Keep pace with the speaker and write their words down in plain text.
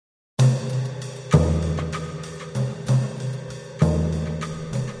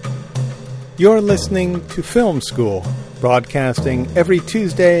You're listening to Film School, broadcasting every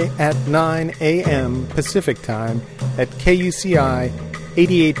Tuesday at 9 a.m. Pacific Time at KUCI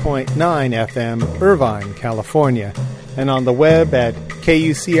 88.9 FM, Irvine, California, and on the web at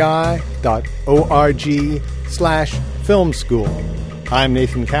kuci.org/filmschool. I'm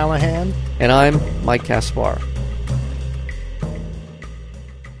Nathan Callahan. And I'm Mike Kaspar.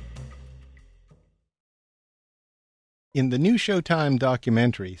 In the new Showtime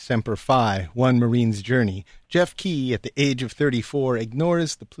documentary, Semper Fi, One Marine's Journey, Jeff Key, at the age of 34,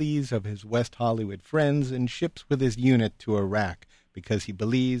 ignores the pleas of his West Hollywood friends and ships with his unit to Iraq because he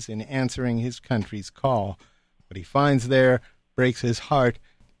believes in answering his country's call. What he finds there breaks his heart.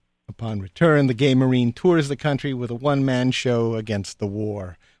 Upon return, the gay Marine tours the country with a one-man show against the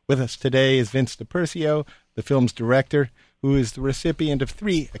war. With us today is Vince DiPersio, the film's director, who is the recipient of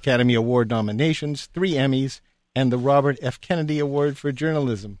 3 Academy Award nominations, 3 Emmys, and the Robert F. Kennedy Award for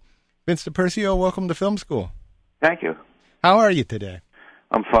Journalism. Vince DiPersio, welcome to Film School. Thank you. How are you today?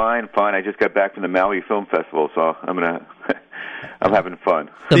 I'm fine. I just got back from the Maui Film Festival, so I'm having fun.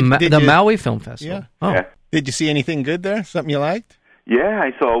 The Maui Film Festival. Yeah. Oh. Yeah. Did you see anything good there? Something you liked? Yeah,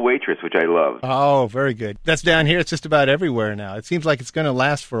 I saw Waitress, which I loved. Oh, very good. That's down here. It's just about everywhere now. It seems like it's going to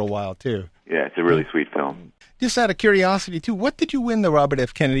last for a while, too. Yeah, it's a really sweet film. Just out of curiosity, too, what did you win the Robert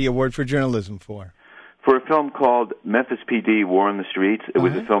F. Kennedy Award for Journalism for? For a film called Memphis PD, War on the Streets. It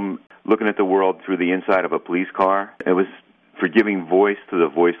was a film looking at the world through the inside of a police car. It was for giving voice to the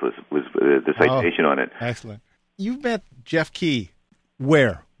voiceless, was the citation on it. Excellent. You met Jeff Key.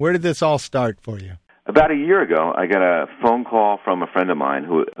 Where? Where did this all start for you? About a year ago, I got a phone call from a friend of mine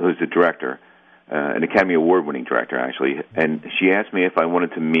who's a director, an Academy Award-winning director, actually, and she asked me if I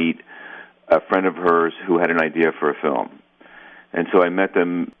wanted to meet a friend of hers who had an idea for a film. And so I met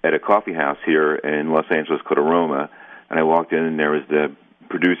them at a coffee house here in Los Angeles called Aroma, and I walked in, and there was the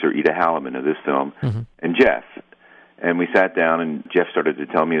producer, Ida Halliman, of this film, and Jeff. And we sat down, and Jeff started to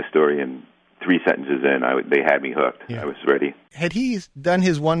tell me a story, and 3 sentences in, they had me hooked. Yeah. I was ready. Had he done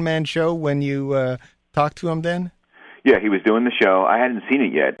his one-man show when you talked to him then? Yeah, he was doing the show. I hadn't seen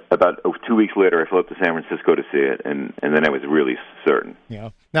it yet. About 2 weeks later, I flew up to San Francisco to see it, and then I was really certain.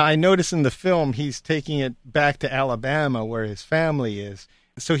 Yeah. Now, I notice in the film he's taking it back to Alabama, where his family is.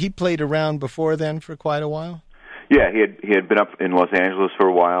 So he played around before then for quite a while? Yeah, he had been up in Los Angeles for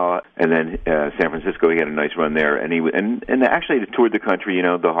a while, and then San Francisco. He had a nice run there, and and actually he toured the country.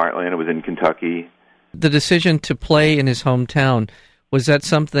 The Heartland. It was in Kentucky. The decision to play in his hometown, was that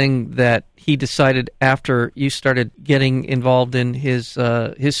something that he decided after you started getting involved in his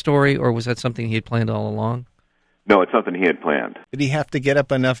story, or was that something he had planned all along? No, it's something he had planned. Did he have to get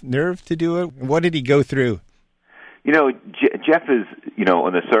up enough nerve to do it? What did he go through? Jeff is,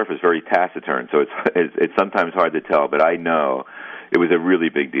 on the surface very taciturn, so it's sometimes hard to tell, but I know it was a really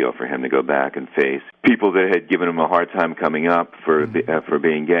big deal for him to go back and face people that had given him a hard time coming up for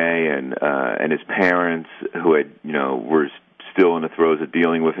being gay, and his parents who had, were still in the throes of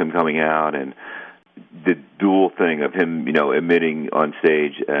dealing with him coming out, and the dual thing of him, admitting on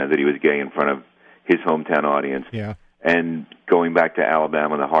stage that he was gay in front of his hometown audience, and going back to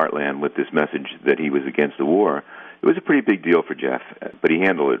Alabama, the Heartland, with this message that he was against the war. It was a pretty big deal for Jeff, but he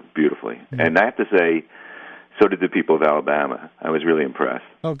handled it beautifully. And I have to say, so did the people of Alabama. I was really impressed.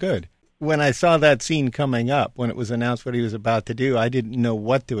 Oh, good. When I saw that scene coming up, when it was announced what he was about to do, I didn't know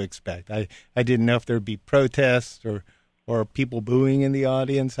what to expect. I didn't know if there would be protests or people booing in the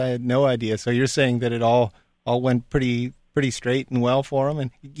audience. I had no idea. So you're saying that it all went pretty straight and well for him,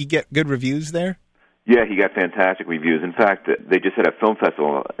 and you get good reviews there? Yeah, he got fantastic reviews. In fact, they just had a film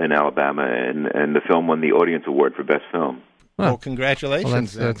festival in Alabama, and the film won the Audience Award for Best Film. Well,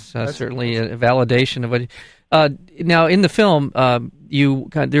 congratulations. Well, that's certainly a validation of what. Now, in the film,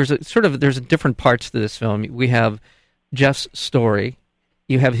 there's different parts to this film. We have Jeff's story,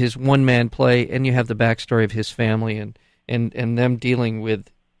 you have his one-man play, and you have the backstory of his family and them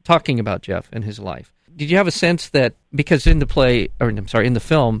talking about Jeff and his life. Did you have a sense that, because in the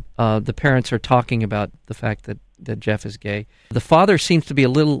film, the parents are talking about the fact that Jeff is gay, the father seems to be a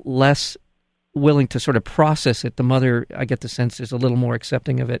little less willing to sort of process it. The mother, I get the sense, is a little more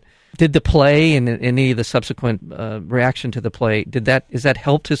accepting of it. Did the play and any of the subsequent reaction to the play, is that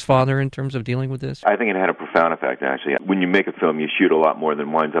helped his father in terms of dealing with this? I think it had a profound effect, actually. When you make a film, you shoot a lot more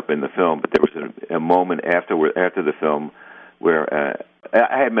than winds up in the film, but there was a moment after the film where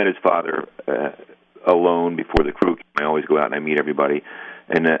I had met his father alone before the crew. I always go out and I meet everybody,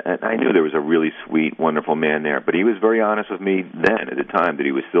 and I knew there was a really sweet, wonderful man there. But he was very honest with me then, at the time, that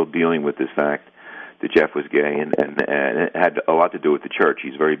he was still dealing with this fact that Jeff was gay, and it had a lot to do with the church.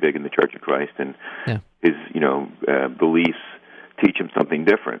 He's very big in the Church of Christ, and his beliefs teach him something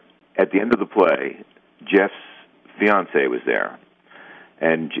different. at the end of the play, Jeff's fiancée was there.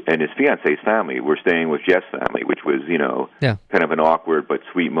 And his fiance's family were staying with Jeff's family, which was, kind of an awkward but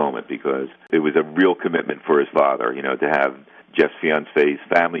sweet moment because it was a real commitment for his father, to have Jeff's fiance's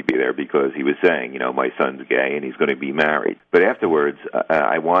family be there because he was saying, my son's gay and he's going to be married. But afterwards,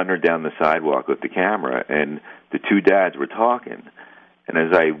 I wandered down the sidewalk with the camera, and the two dads were talking. And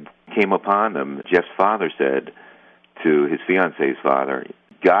as I came upon them, Jeff's father said to his fiance's father,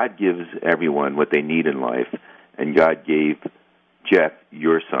 God gives everyone what they need in life, and God gave Jeff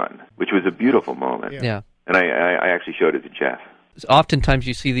your son, which was a beautiful moment. Yeah. And I actually showed it to Jeff. Oftentimes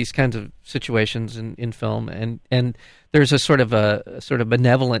you see these kinds of situations in film, and there's a sort of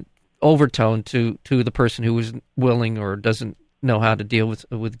benevolent overtone to the person who is willing or doesn't know how to deal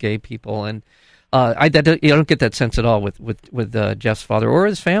with gay people, and I don't get that sense at all with Jeff's father or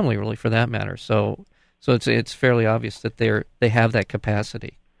his family, really, for that matter. So it's fairly obvious that they have that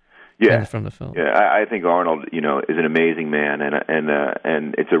capacity. Yeah, from the film. Yeah, I think Arnold, is an amazing man,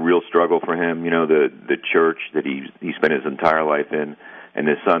 and it's a real struggle for him. The church that he spent his entire life in, and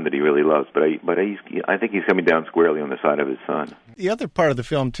his son that he really loves. But I think he's coming down squarely on the side of his son. The other part of the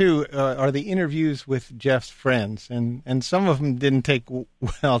film too are the interviews with Jeff's friends, and some of them didn't take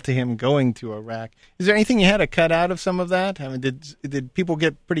well to him going to Iraq. Is there anything you had to cut out of some of that? I mean, did people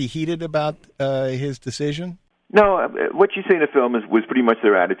get pretty heated about his decision? No, what you see in the film was pretty much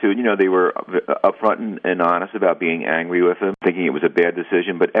their attitude. They were upfront and honest about being angry with him, thinking it was a bad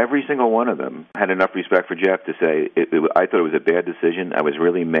decision. But every single one of them had enough respect for Jeff to say, I thought it was a bad decision. I was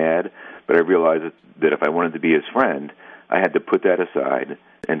really mad, but I realized that if I wanted to be his friend, I had to put that aside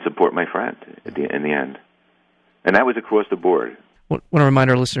and support my friend in the end. And that was across the board. I want to remind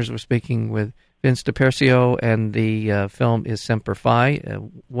our listeners we're speaking with Vince DiPersio, and the film is Semper Fi,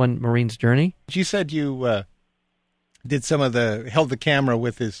 One Marine's Journey. You said you did held the camera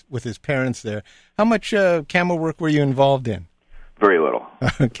with his parents there. How much camera work were you involved in? Very little.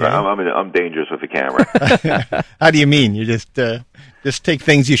 Okay. I'm dangerous with the camera. How do you mean? You just take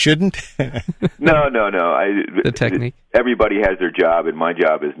things you shouldn't? No. The technique. Everybody has their job, and my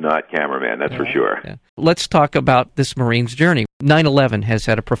job is not cameraman, that's for sure. Yeah. Let's talk about this Marine's journey. 9/11 has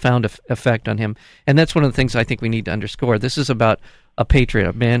had a profound effect on him, and that's one of the things I think we need to underscore. This is about a patriot,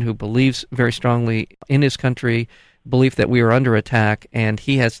 a man who believes very strongly in his country, belief that we are under attack, and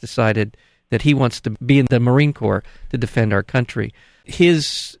he has decided that he wants to be in the Marine Corps to defend our country.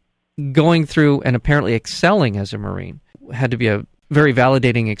 His going through and apparently excelling as a Marine had to be a very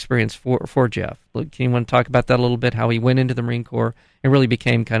validating experience for Jeff. Can you want to talk about that a little bit, how he went into the Marine Corps and really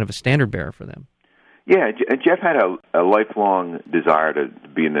became kind of a standard bearer for them? Yeah, Jeff had a lifelong desire to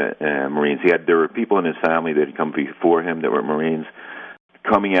be in the Marines. There were people in his family that had come before him that were Marines.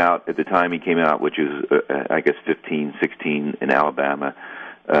 Coming out at the time he came out, which is, 15, 16 in Alabama,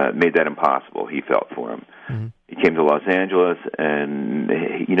 made that impossible, he felt, for him. Mm-hmm. He came to Los Angeles, and,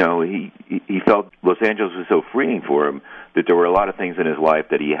 he felt Los Angeles was so freeing for him that there were a lot of things in his life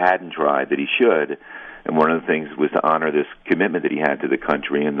that he hadn't tried, that he should. And one of the things was to honor this commitment that he had to the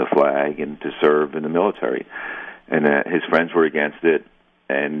country and the flag and to serve in the military. And his friends were against it.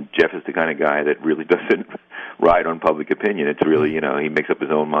 And Jeff is the kind of guy that really doesn't ride on public opinion. It's really, he makes up his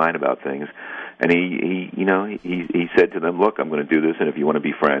own mind about things. And he said to them, look, I'm going to do this, and if you want to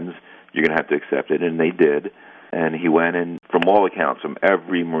be friends, you're going to have to accept it. And they did. And he went, and from all accounts, from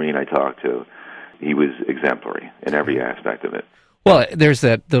every Marine I talked to, he was exemplary in every aspect of it. Well, there's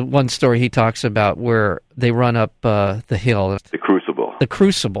the one story he talks about where they run up the hill. The Crucible. The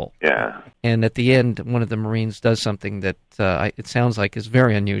Crucible. Yeah. And at the end, one of the Marines does something that it sounds like is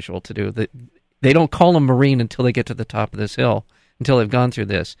very unusual to do. They don't call him Marine until they get to the top of this hill, until they've gone through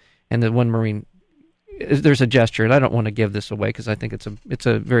this. And the one Marine, there's a gesture, and I don't want to give this away because I think it's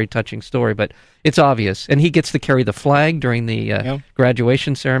a very touching story, but it's obvious. And he gets to carry the flag during the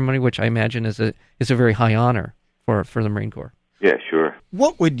graduation ceremony, which I imagine is a very high honor for the Marine Corps. Yeah, sure.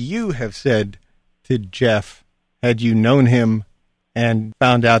 What would you have said to Jeff had you known him and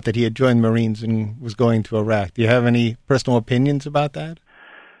found out that he had joined the Marines and was going to Iraq? Do you have any personal opinions about that?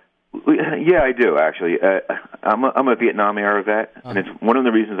 Yeah, I do, actually. I'm a Vietnam-era vet, and it's one of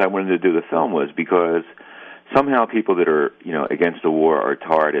the reasons I wanted to do the film was because somehow people that are, against the war are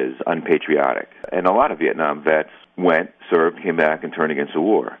tarred as unpatriotic. And a lot of Vietnam vets went, served, came back, and turned against the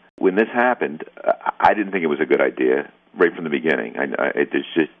war. When this happened, I didn't think it was a good idea right from the beginning. It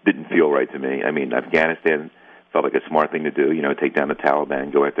just didn't feel right to me. I mean, Afghanistan felt like a smart thing to do, take down the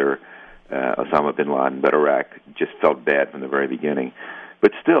Taliban, go after Osama bin Laden, but Iraq just felt bad from the very beginning.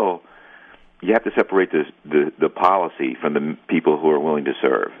 But still, you have to separate the policy from the people who are willing to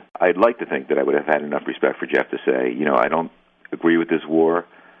serve. I'd like to think that I would have had enough respect for Jeff to say, I don't agree with this war,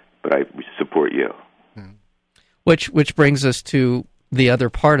 but I support you. Which brings us to the other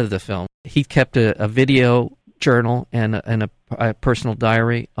part of the film. He kept a video journal and a personal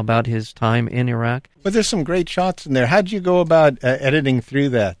diary about his time in Iraq. But there's some great shots in there. How did you go about editing through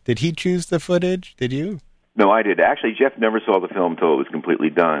that? Did he choose the footage? Did you? No, I did. Actually, Jeff never saw the film until it was completely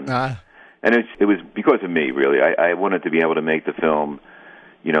done. And it was because of me, really. I wanted to be able to make the film,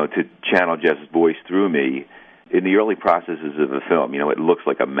 to channel Jeff's voice through me. In the early processes of the film, it looks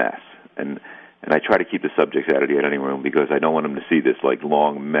like a mess. And I try to keep the subjects out of the editing room because I don't want them to see this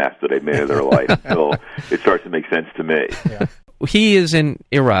long mess that I've made of their life until it starts to make sense to me. Yeah. He is in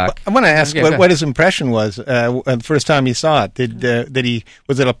Iraq. I want to ask what his impression was the first time he saw it.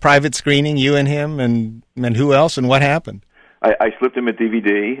 Was it a private screening, you and him, and who else, and what happened? I slipped him a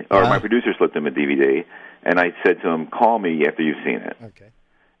DVD, or my producer slipped him a DVD, and I said to him, "Call me after you've seen it." Okay.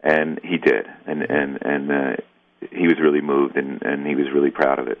 And he did, and he was really moved, and he was really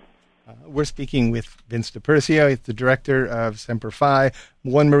proud of it. We're speaking with Vince DiPersio. He's the director of Semper Fi,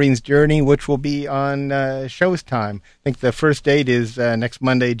 One Marine's Journey, which will be on Showtime. I think the first date is next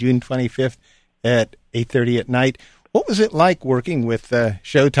Monday, June 25th at 8:30 at night. What was it like working with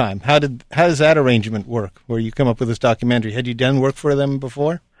Showtime? How does that arrangement work, where you come up with this documentary? Had you done work for them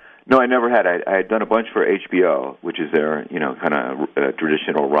before? No, I never had. I had done a bunch for HBO, which is their, kind of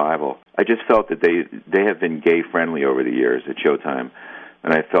traditional rival. I just felt that they have been gay-friendly over the years at Showtime,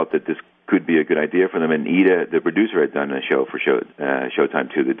 and I felt that this could be a good idea for them. And Ida, the producer, had done a show for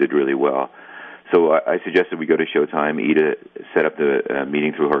Showtime, too, that did really well. So I suggested we go to Showtime. Ida set up the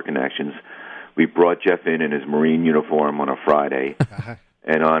meeting through her connections. We brought Jeff in his Marine uniform on a Friday,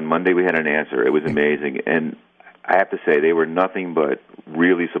 and on Monday we had an answer. It was amazing. And I have to say, they were nothing but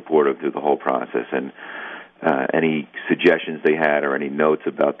really supportive through the whole process. And any suggestions they had or any notes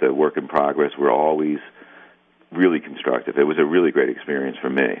about the work in progress were always really constructive. It was a really great experience for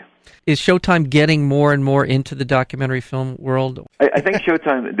me. Is Showtime getting more and more into the documentary film world? I think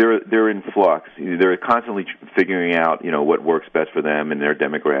Showtime, they're in flux. They're constantly figuring out, what works best for them and their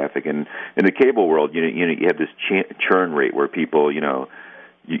demographic. And in the cable world, you have this churn rate where people, you know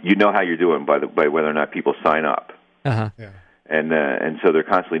how you're doing by whether or not people sign up. Uh-huh. Yeah. And so they're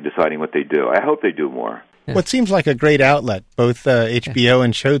constantly deciding what they do. I hope they do more. Well, it seems like a great outlet, both HBO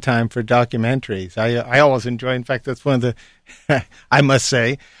and Showtime, for documentaries. I always enjoy, in fact, that's one of the, I must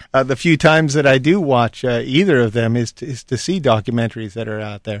say, the few times that I do watch either of them is to see documentaries that are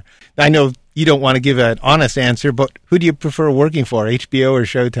out there. I know you don't want to give an honest answer, but who do you prefer working for, HBO or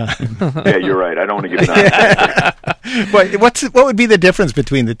Showtime? Yeah, you're right. I don't want to give an honest answer. What would be the difference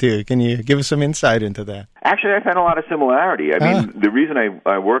between the two? Can you give us some insight into that? Actually, I found a lot of similarity. I mean, the reason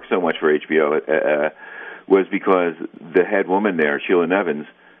I work so much for HBO was because the head woman there, Sheila Nevins,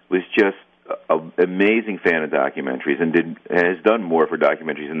 was just an amazing fan of documentaries and has done more for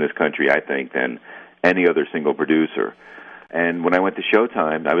documentaries in this country, I think, than any other single producer. And when I went to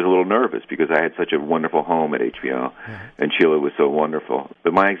Showtime, I was a little nervous because I had such a wonderful home at HBO, and Sheila was so wonderful.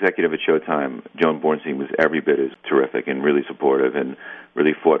 But my executive at Showtime, Joan Bornstein, was every bit as terrific and really supportive and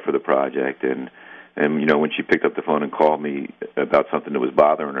really fought for the project. And when she picked up the phone and called me about something that was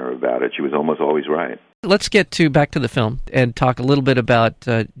bothering her about it, she was almost always right. Let's get back to the film and talk a little bit about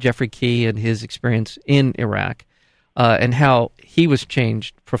Jeffrey Key and his experience in Iraq and how he was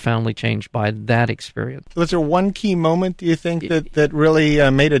profoundly changed by that experience. Was there one key moment, do you think, that really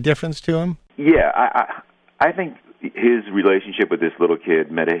made a difference to him? Yeah, I think his relationship with this little kid,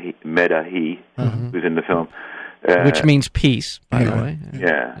 Medahi, who's in the film, which means peace, by the way.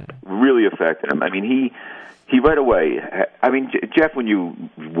 Yeah, really affected him. I mean, he right away. I mean, Jeff, when you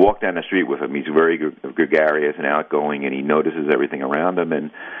walk down the street with him, he's very gregarious and outgoing, and he notices everything around him,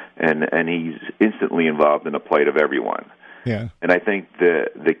 and he's instantly involved in the plight of everyone. Yeah. And I think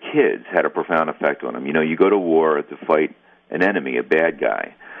the kids had a profound effect on him. You go to war to fight an enemy, a bad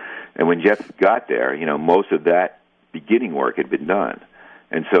guy, and when Jeff got there, most of that beginning work had been done.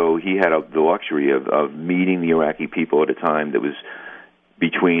 And so he had the luxury of meeting the Iraqi people at a time that was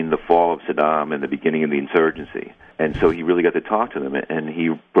between the fall of Saddam and the beginning of the insurgency. And so he really got to talk to them, and he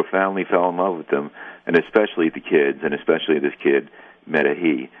profoundly fell in love with them, and especially the kids, and especially this kid,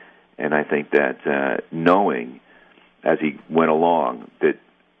 Medahi. And I think that knowing as he went along that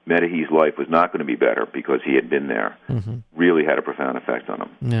Medahi's life was not going to be better because he had been there, really had a profound effect on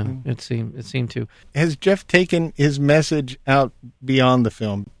him. Yeah, it seemed to. Has Jeff taken his message out beyond the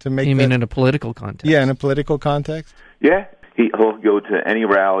film to make? You mean in a political context? Yeah, in a political context. Yeah, he'll go to any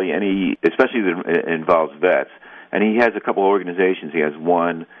rally, especially that involves vets, and he has a couple of organizations. He has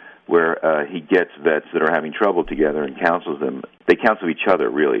one where he gets vets that are having trouble together and counsels them. They counsel each other,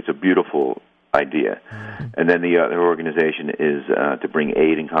 really. It's a beautiful idea. And then the other organization is to bring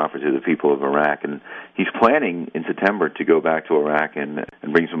aid and comfort to the people of Iraq. And he's planning in September to go back to Iraq and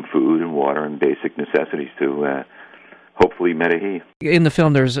bring some food and water and basic necessities to hopefully Medehi. In the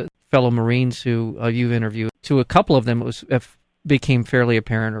film, there's fellow Marines who you've interviewed. To a couple of them, it became fairly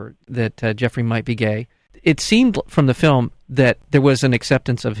apparent that Jeffrey might be gay. It seemed from the film that there was an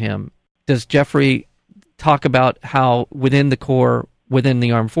acceptance of him. Does Jeffrey talk about how within the Corps, within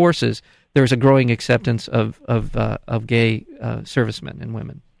the armed forces, there's a growing acceptance of gay servicemen and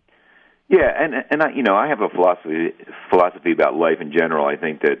women? Yeah, and I have a philosophy about life in general. I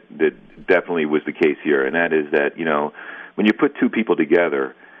think that definitely was the case here, and that is that when you put two people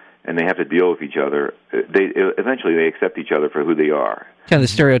together and they have to deal with each other, eventually they accept each other for who they are. Kind of the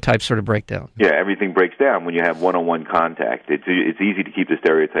stereotypes sort of break down. Yeah, everything breaks down when you have one-on-one contact. It's easy to keep the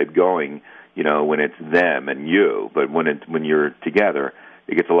stereotype going, when it's them and you, but when you're together,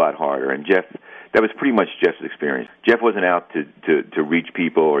 it gets a lot harder. And that was pretty much Jeff's experience. Jeff wasn't out to reach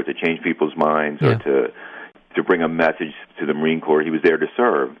people or to change people's minds or to bring a message to the Marine Corps. He was there to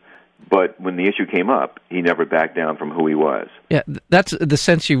serve. But when the issue came up, he never backed down from who he was. Yeah, that's the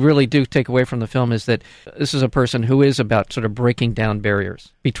sense you really do take away from the film, is that this is a person who is about sort of breaking down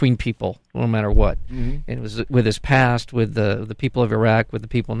barriers between people, no matter what. Mm-hmm. And it was with his past, with the people of Iraq, with the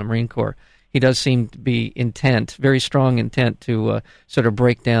people in the Marine Corps. He does seem to be very strong intent to sort of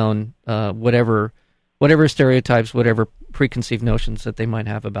break down whatever stereotypes, whatever preconceived notions that they might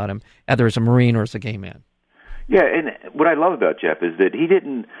have about him, either as a Marine or as a gay man. Yeah, and what I love about Jeff is that he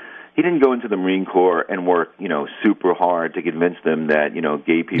didn't go into the Marine Corps and work, super hard to convince them that,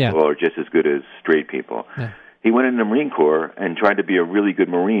 gay people are just as good as straight people. Yeah. He went into the Marine Corps and tried to be a really good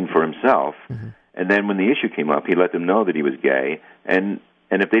Marine for himself. Mm-hmm. And then when the issue came up, he let them know that he was gay. And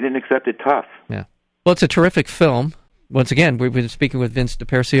if they didn't accept it, tough. Yeah. Well, it's a terrific film. Once again, we've been speaking with Vince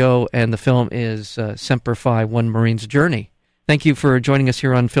DiPersio, and the film is Semper Fi, One Marine's Journey. Thank you for joining us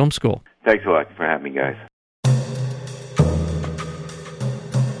here on Film School. Thanks a lot for having me, guys.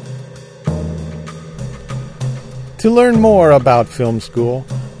 To learn more about Film School,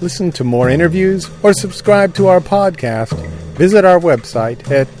 listen to more interviews, or subscribe to our podcast, visit our website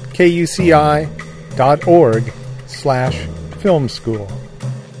at kuci.org/filmschool.